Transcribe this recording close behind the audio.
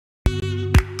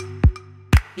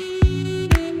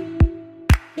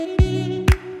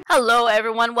Hello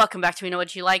everyone, welcome back to We Know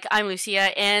What You Like. I'm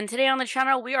Lucia, and today on the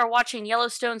channel we are watching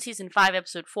Yellowstone Season 5,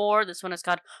 Episode 4. This one is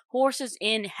called Horses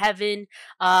in Heaven.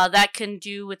 That can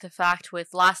do with the fact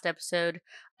with last episode,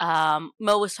 Mo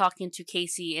was talking to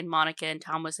Casey and Monica, and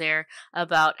Tom was there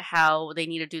about how they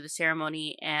need to do the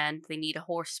ceremony, and they need a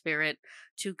horse spirit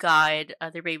to guide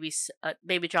their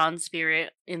baby John's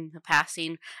spirit in the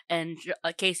passing. And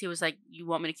Casey was like, "You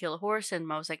want me to kill a horse?" And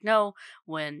Mo was like, "No,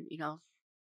 when,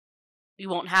 you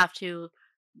won't have to,"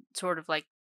 sort of like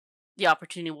the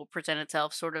opportunity will present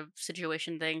itself sort of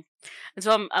situation thing. And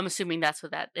so I'm assuming that's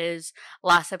what that is.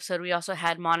 Last episode we also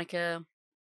had Monica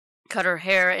cut her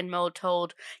hair, and Mo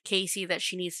told Casey that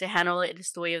she needs to handle it.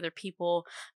 It's the way of their people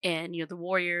and the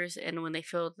warriors, and when they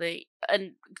feel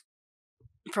and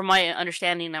from my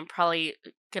understanding, I'm probably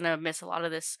gonna miss a lot of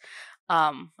this.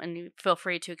 And you feel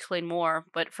free to explain more.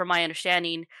 But from my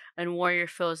understanding, a warrior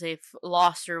feels they've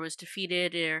lost or was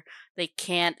defeated, or they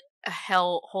can't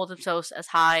hold themselves as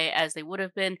high as they would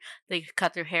have been. They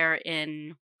cut their hair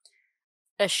in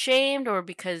ashamed, or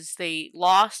because they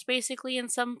lost, basically, in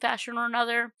some fashion or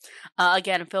another.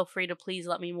 Again, feel free to please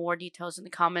let me more details in the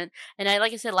comment. And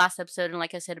like I said last episode, and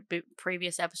like I said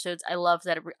previous episodes, I love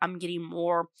that I'm getting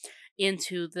more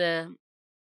into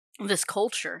this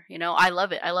culture. I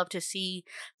love it. I love to see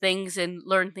things and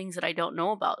learn things that I don't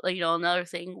know about. Another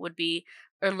thing would be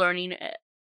learning.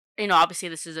 Obviously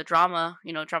this is a drama,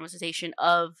 dramatization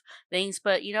of things.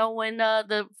 But when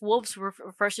the wolves were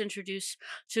first introduced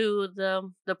to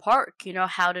the park,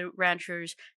 how do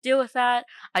ranchers deal with that?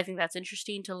 I think that's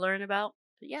interesting to learn about.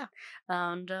 But yeah,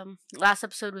 and last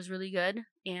episode was really good,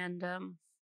 and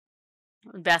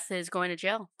Beth is going to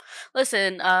jail.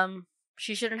 Listen,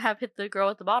 she shouldn't have hit the girl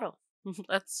with the bottle.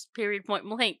 That's period, point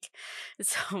blank.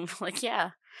 So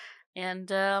yeah. And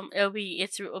it'll be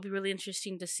really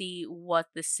interesting to see what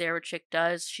this Sarah chick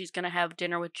does. She's gonna have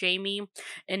dinner with Jamie,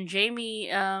 and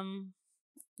Jamie,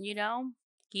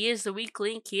 he is the weak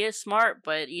link. He is smart,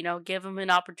 but give him an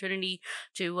opportunity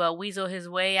to weasel his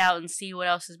way out and see what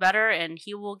else is better, and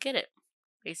he will get it,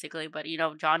 basically. But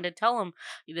John did tell him,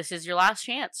 this is your last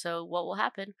chance, so what will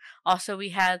happen? Also, we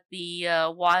had the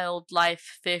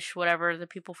wildlife fish, whatever, the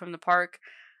people from the park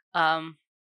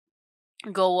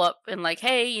go up and like,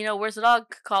 hey, where's the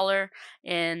dog collar?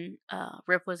 And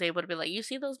Rip was able to be like, you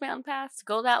see those mountain paths?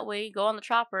 Go that way, go on the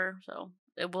chopper. So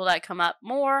will that come up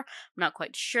more? I'm not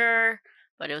quite sure,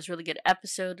 but it was a really good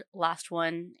episode, last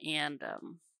one. And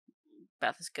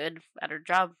Beth is good at her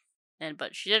job.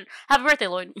 But she didn't have a birthday,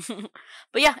 Lloyd.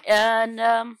 But yeah,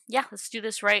 and yeah, let's do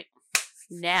this right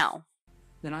now.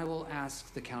 Then I will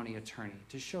ask the county attorney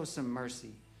to show some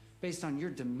mercy based on your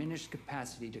diminished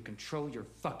capacity to control your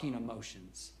fucking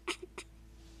emotions.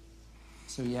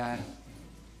 So yeah,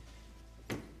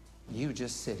 you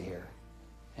just sit here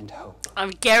and hope. I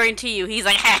guarantee you, he's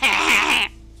like,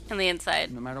 on the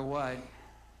inside. No matter what,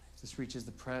 if this reaches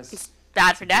the press, it's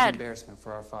bad for Dad. Embarrassment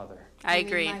for our father. I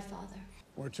agree. My father.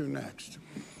 Where to next?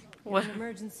 What? An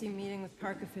emergency meeting with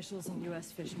park officials and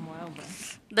U.S. Fish and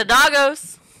Wildlife. The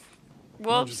doggos.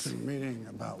 Wolves. Emergency meeting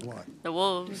about what? The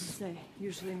wolves. Just say,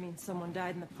 usually means someone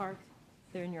died in the park.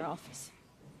 They're in your office.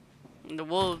 The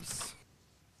wolves.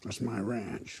 That's my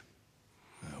ranch.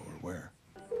 We're where?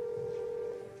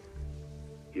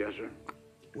 Yes, sir.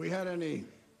 We had any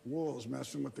wolves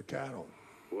messing with the cattle?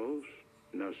 Wolves?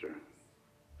 No, sir.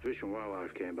 Fish and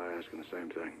Wildlife came by asking the same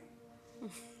thing.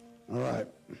 All right.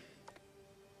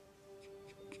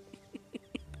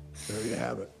 There you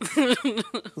have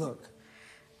it. Look,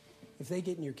 if they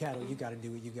get in your cattle, you gotta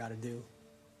do what you gotta do.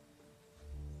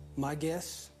 My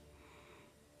guess,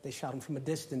 they shot him from a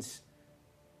distance.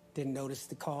 Didn't notice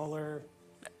the caller.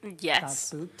 Yes. Got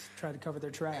spooked, tried to cover their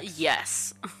tracks.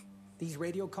 Yes. These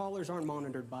radio callers aren't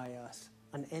monitored by us.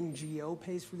 An NGO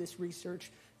pays for this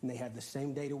research, and they have the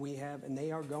same data we have, and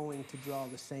they are going to draw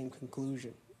the same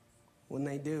conclusion. When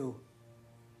they do,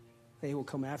 they will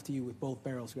come after you with both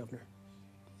barrels, Governor.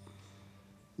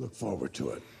 Look forward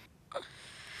to it.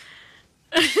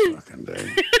 Fucking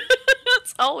day.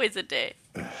 It's always a day.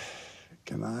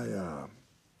 Can I, Well,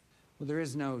 there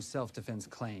is no self-defense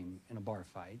claim in a bar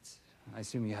fight. I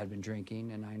assume you had been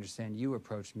drinking, and I understand you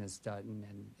approached Miss Dutton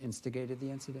and instigated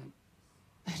the incident.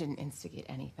 I didn't instigate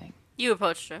anything. You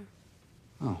approached her.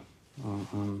 Oh,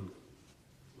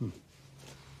 let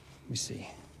me see.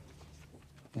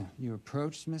 Yeah, you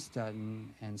approached Miss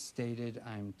Dutton and stated,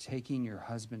 I'm taking your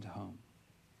husband home.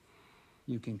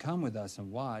 You can come with us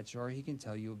and watch, or he can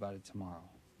tell you about it tomorrow.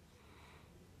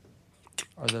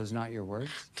 Are those not your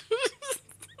words?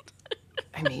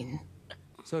 I mean,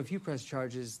 So if you press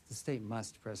charges, the state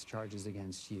must press charges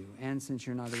against you. And since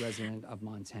you're not a resident of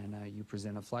Montana, you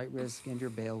present a flight risk and your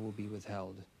bail will be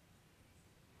withheld.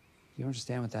 You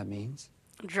understand what that means?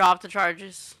 Drop the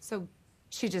charges. So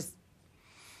she just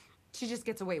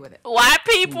gets away with it. White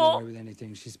She can get people. away with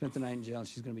anything. She spent the night in jail and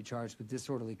she's going to be charged with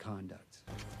disorderly conduct.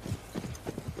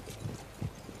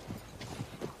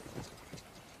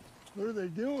 What are they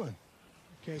doing?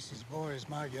 Casey's boy is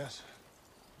my guess.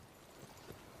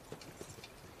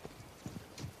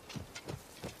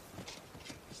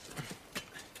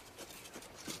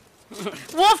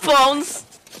 Wolf bones.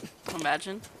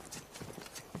 Imagine.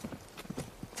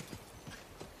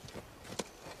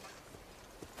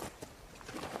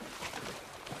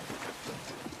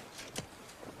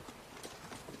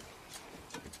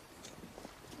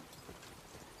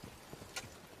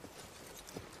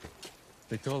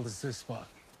 They told us this spot.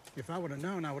 If I would have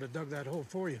known, I would have dug that hole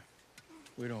for you.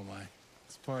 We don't mind.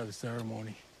 It's part of the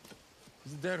ceremony.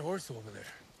 There's a dead horse over there.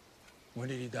 When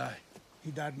did he die?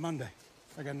 He died Monday.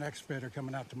 I got an excavator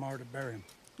coming out tomorrow to bury him.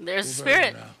 There's a We'll bury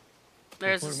him spirit. now.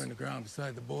 There's We'll put him a, in the ground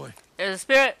beside the boy. there's a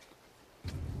spirit.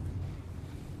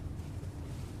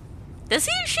 Does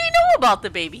she know about the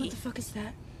What baby? the fuck is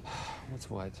that? What's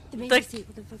what? The baby The- seat.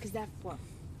 What the fuck is that for?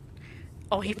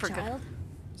 Oh, he The forgot. child?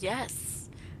 Yes.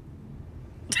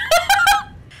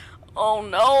 Oh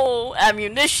no,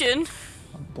 ammunition.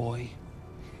 A boy?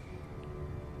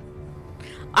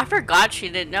 I forgot she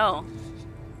didn't know.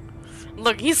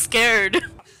 Look, he's scared.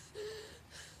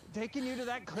 Taking you to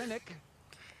that clinic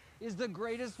is the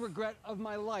greatest regret of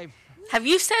my life. Have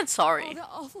you said All sorry? the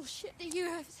awful shit that you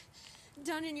have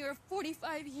done in your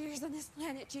 45 years on this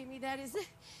planet, Jamie, that is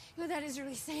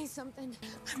really saying something.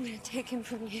 I'm gonna take him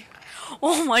from you.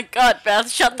 Oh my god,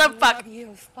 Beth, shut the I fuck. love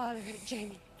you, Father,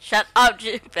 Jamie. Shut up,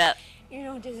 Beth. You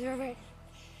don't deserve it,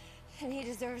 and he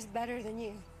deserves better than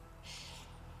you.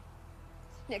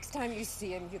 Next time you see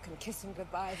him, you can kiss him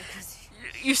goodbye because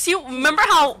You see, remember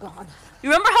how gone.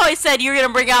 I said you're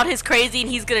gonna bring out his crazy and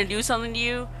he's gonna do something to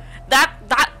you? That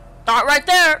right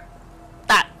there.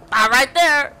 That right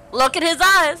there. Look at his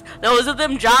eyes. Those are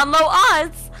them John Lowe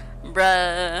eyes.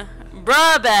 Bruh,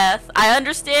 Beth. I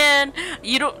understand.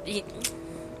 You don't.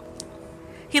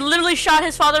 He literally shot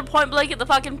his father point blank at the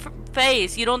fucking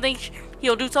face. You don't think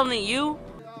he'll do something to you?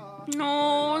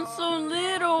 No, it's so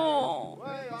little.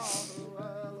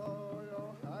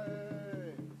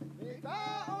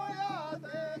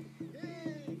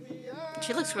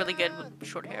 She looks really good with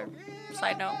short hair.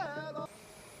 Side note.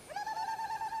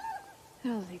 I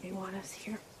don't think they want us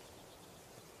here.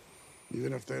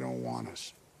 Even if they don't want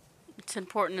us, It's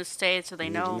important to stay so they we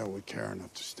need to know know. we care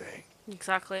enough to stay.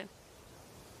 Exactly.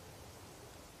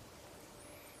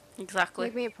 Exactly.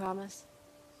 Make me a promise.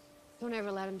 Don't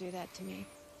ever let him do that to me.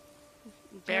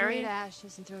 Bury Bury to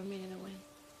ashes and throw me in the wind.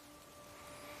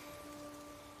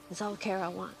 That's all the care I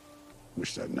want.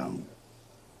 Wish I'd known.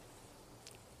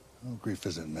 Well, grief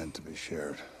isn't meant to be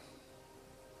shared.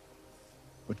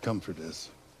 But comfort is.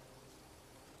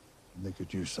 And they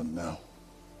could use some now.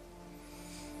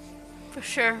 For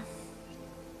sure.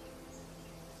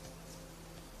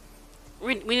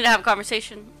 We need to have a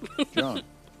conversation. John.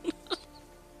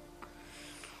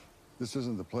 This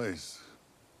isn't the place.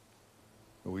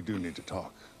 But we do need to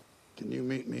talk. Can you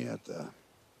meet me at the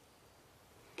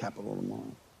Capitol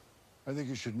tomorrow? I think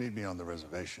you should meet me on the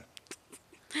reservation.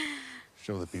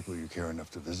 Show the people you care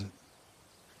enough to visit.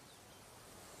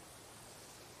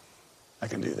 I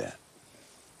can do that.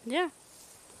 Yeah.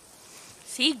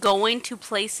 See, going to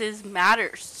places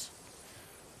matters.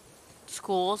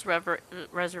 Schools,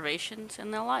 reservations,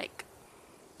 and the like.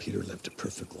 Peter lived a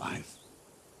perfect life.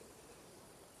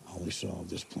 All he saw of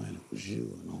this planet was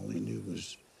you, and all he knew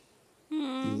was you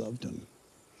loved him.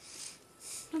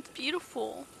 That's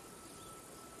beautiful.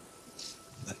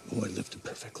 That boy lived a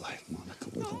perfect life, Monica.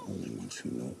 We're the only ones who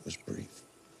know it was brief.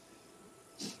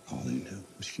 All he knew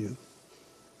was you.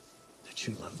 That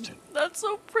you loved him. That's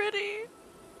so pretty.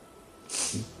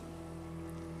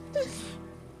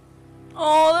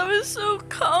 Oh, that was so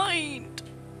kind.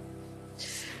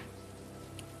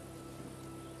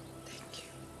 Thank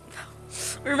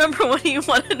you. Remember when he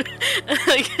wanted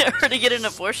her to get an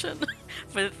abortion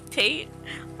with Tate?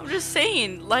 I'm just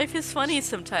saying, life is funny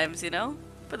sometimes, you know?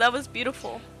 But that was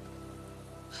beautiful.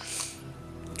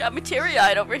 Got me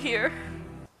teary-eyed over here.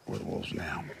 We're the wolves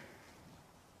now.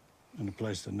 In a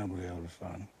place that nobody ought to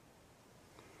find.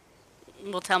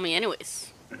 Well, tell me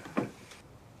anyways.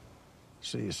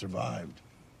 So you survived.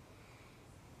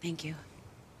 Thank you.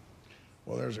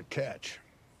 Well, there's a catch.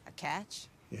 A catch?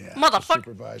 Yeah. Motherfucker.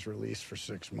 Supervised release for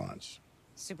 6 months.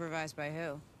 Supervised by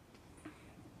who?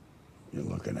 You're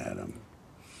looking at him.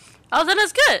 Oh, then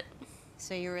it's good.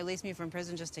 So you released me from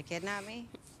prison just to kidnap me?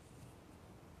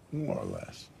 More or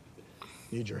less.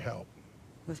 Need your help.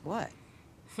 With what?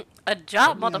 A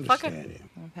job, Let me motherfucker. understand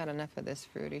you. I've had enough of this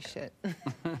fruity shit.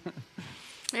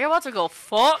 You're about to go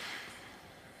fuck.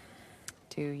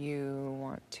 Do you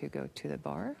want to go to the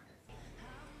bar?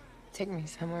 Take me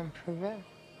somewhere and prove it.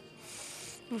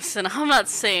 Listen, I'm not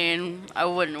saying I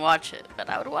wouldn't watch it, but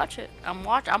I would watch it. I'm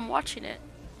watching it.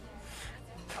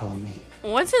 Follow me.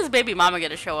 When's his baby mama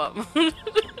gonna show up?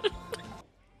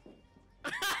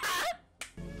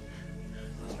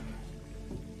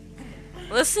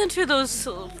 Listen to those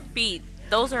feet.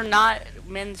 Those are not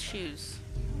men's shoes.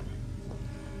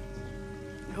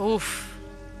 Oof.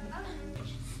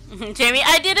 Jamie,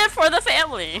 I did it for the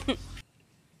family.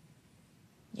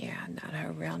 Yeah, not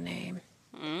her real name.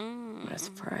 What a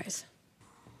surprise.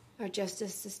 Our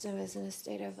justice system is in a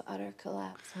state of utter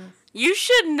collapse, huh? You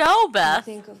should know, Beth.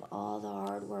 Think of all the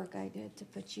hard work I did to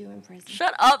put you in prison.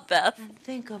 Shut up, Beth. And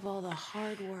think of all the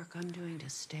hard work I'm doing to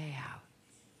stay out.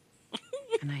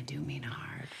 And I do mean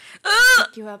hard.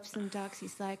 Pick you up some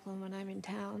doxycycline when I'm in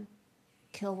town.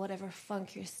 Kill whatever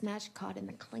funk your snatch caught in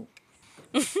the clink.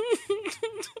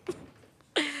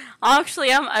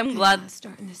 Actually, I'm glad.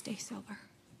 Starting to stay sober.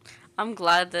 I'm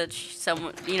glad that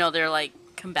someone, you know, they're like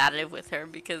combative with her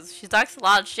because she talks a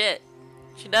lot of shit.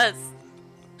 She does.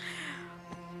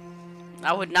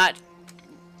 I would not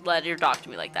let her talk to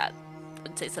me like that.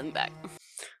 I'd say something back.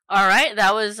 Alright,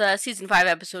 that was season 5,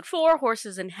 episode 4,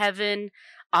 Horses in Heaven.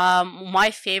 My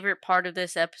favorite part of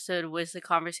this episode was the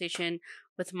conversation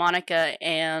with Monica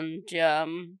and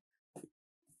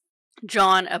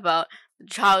John about the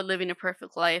child living a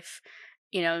perfect life.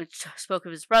 You know, spoke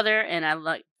of his brother, and I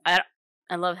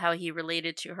love how he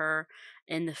related to her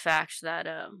in the fact that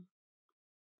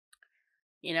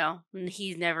you know,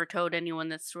 he's never told anyone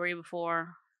that story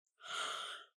before.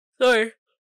 Sorry.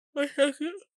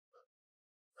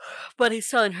 But he's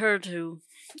telling her to.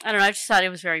 I don't know, I just thought it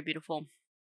was very beautiful.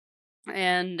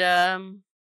 And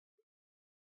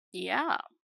yeah.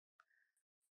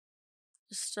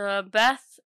 Just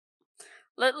Beth,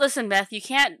 listen, Beth, you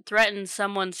can't threaten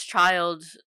someone's child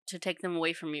to take them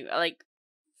away from you. Like,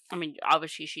 I mean,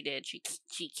 obviously she did.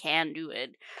 She can do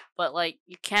it, but like,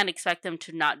 you can't expect them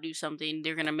to not do something.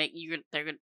 They're gonna make you. They're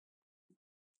gonna.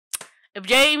 If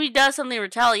Jamie does something in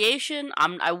retaliation,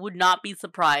 I would not be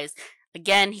surprised.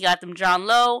 Again, he got them John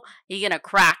Lowe. He's gonna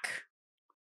crack.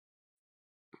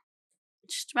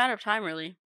 It's just a matter of time,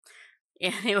 really.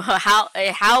 And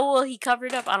how will he cover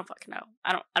it up? I don't fucking know.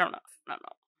 I don't know.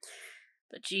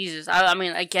 But Jesus, I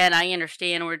mean, again, I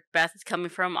understand where Beth is coming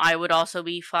from. I would also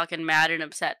be fucking mad and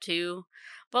upset too.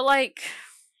 But like,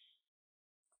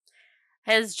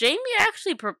 has Jamie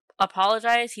actually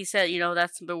apologized? He said, you know,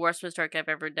 that's the worst mistake I've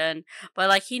ever done. But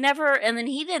like, he never, and then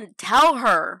he didn't tell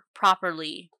her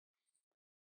properly.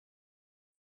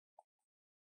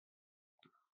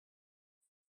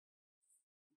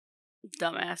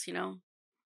 Dumbass, you know.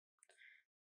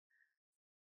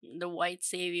 The white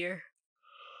savior.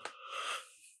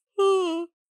 And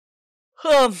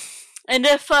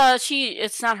if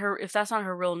if that's not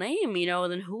her real name, you know,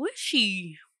 then who is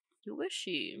she? Who is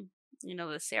she? You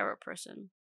know, the Sarah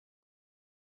person.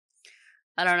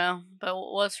 I don't know, but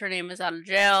what's her name? Is out of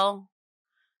jail.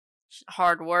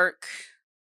 Hard work.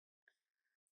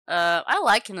 I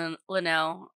like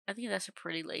Linnell. I think that's a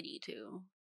pretty lady too.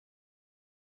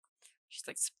 She's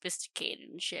like sophisticated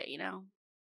and shit, you know.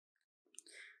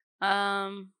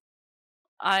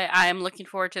 I am looking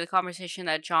forward to the conversation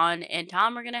that John and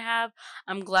Tom are gonna have.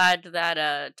 I'm glad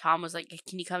that Tom was like,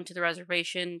 "Can you come to the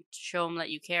reservation to show him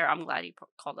that you care?" I'm glad he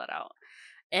called that out.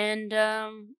 And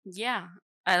yeah,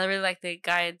 I really like the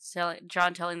guy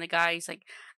John telling the guy, he's like,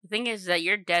 "The thing is that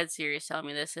you're dead serious telling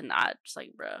me this," and I just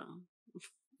like, bro,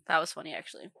 that was funny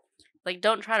actually. Like,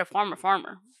 don't try to farm a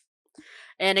farmer.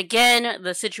 And again,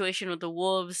 the situation with the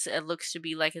wolves, it looks to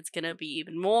be like it's going to be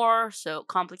even more so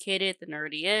complicated than it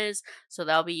already is. So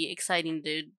that'll be exciting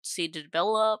to see to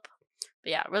develop.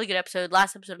 But yeah, really good episode.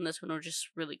 Last episode and this one were just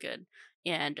really good.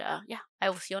 And yeah, I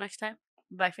will see you all next time.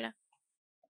 Bye for now.